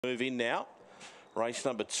Move in now. Race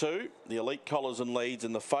number 2, the Elite Collars and Leads,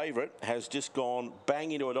 and the favourite has just gone bang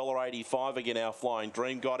into $1.85 again. Our Flying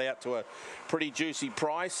Dream got out to a pretty juicy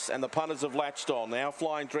price, and the punters have latched on. Our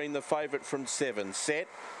Flying Dream, the favourite from 7. Set.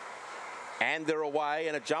 And they're away,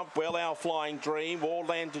 and a jump well, Our Flying Dream.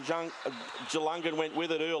 Wardland Jalungan went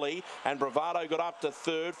with it early, and Bravado got up to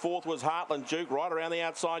third. Fourth was Heartland Duke. Right around the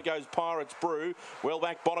outside goes Pirates Brew. Well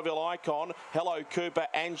back Bonneville Icon, Hello Cooper,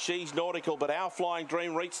 and She's Nautical. But Our Flying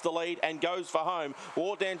Dream reached the lead and goes for home.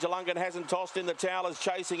 Wardland Jalungan hasn't tossed in the towel, is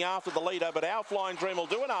chasing after the leader, but Our Flying Dream will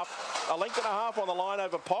do enough. A length and a half on the line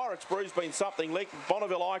over Pirates Brew's been something.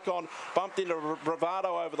 Bonneville Icon bumped into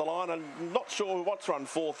Bravado over the line, and not sure what's run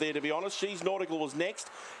fourth there, to be honest. She's Nautical was next.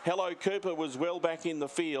 Hello Cooper was well back in the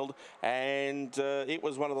field, and it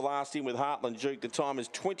was one of the last in with Heartland Duke. The time is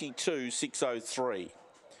 22.603.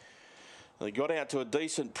 They got out to a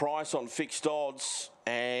decent price on fixed odds,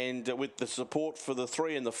 and with the support for the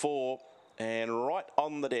 3 and the 4, and right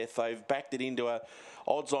on the death, they've backed it into a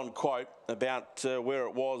odds on quote about where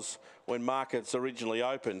it was when markets originally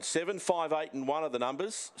opened. 7, 5, 8 and 1 are the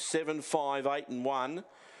numbers. 7, 5, 8 and 1.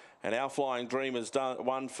 And Our Flying Dream has done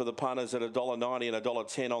one for the punters at $1.90 and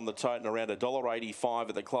 $1.10 on the tote, and around $1.85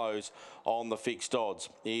 at the close on the fixed odds.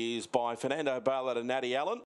 Is by Fernando Ballard and Natty Allen.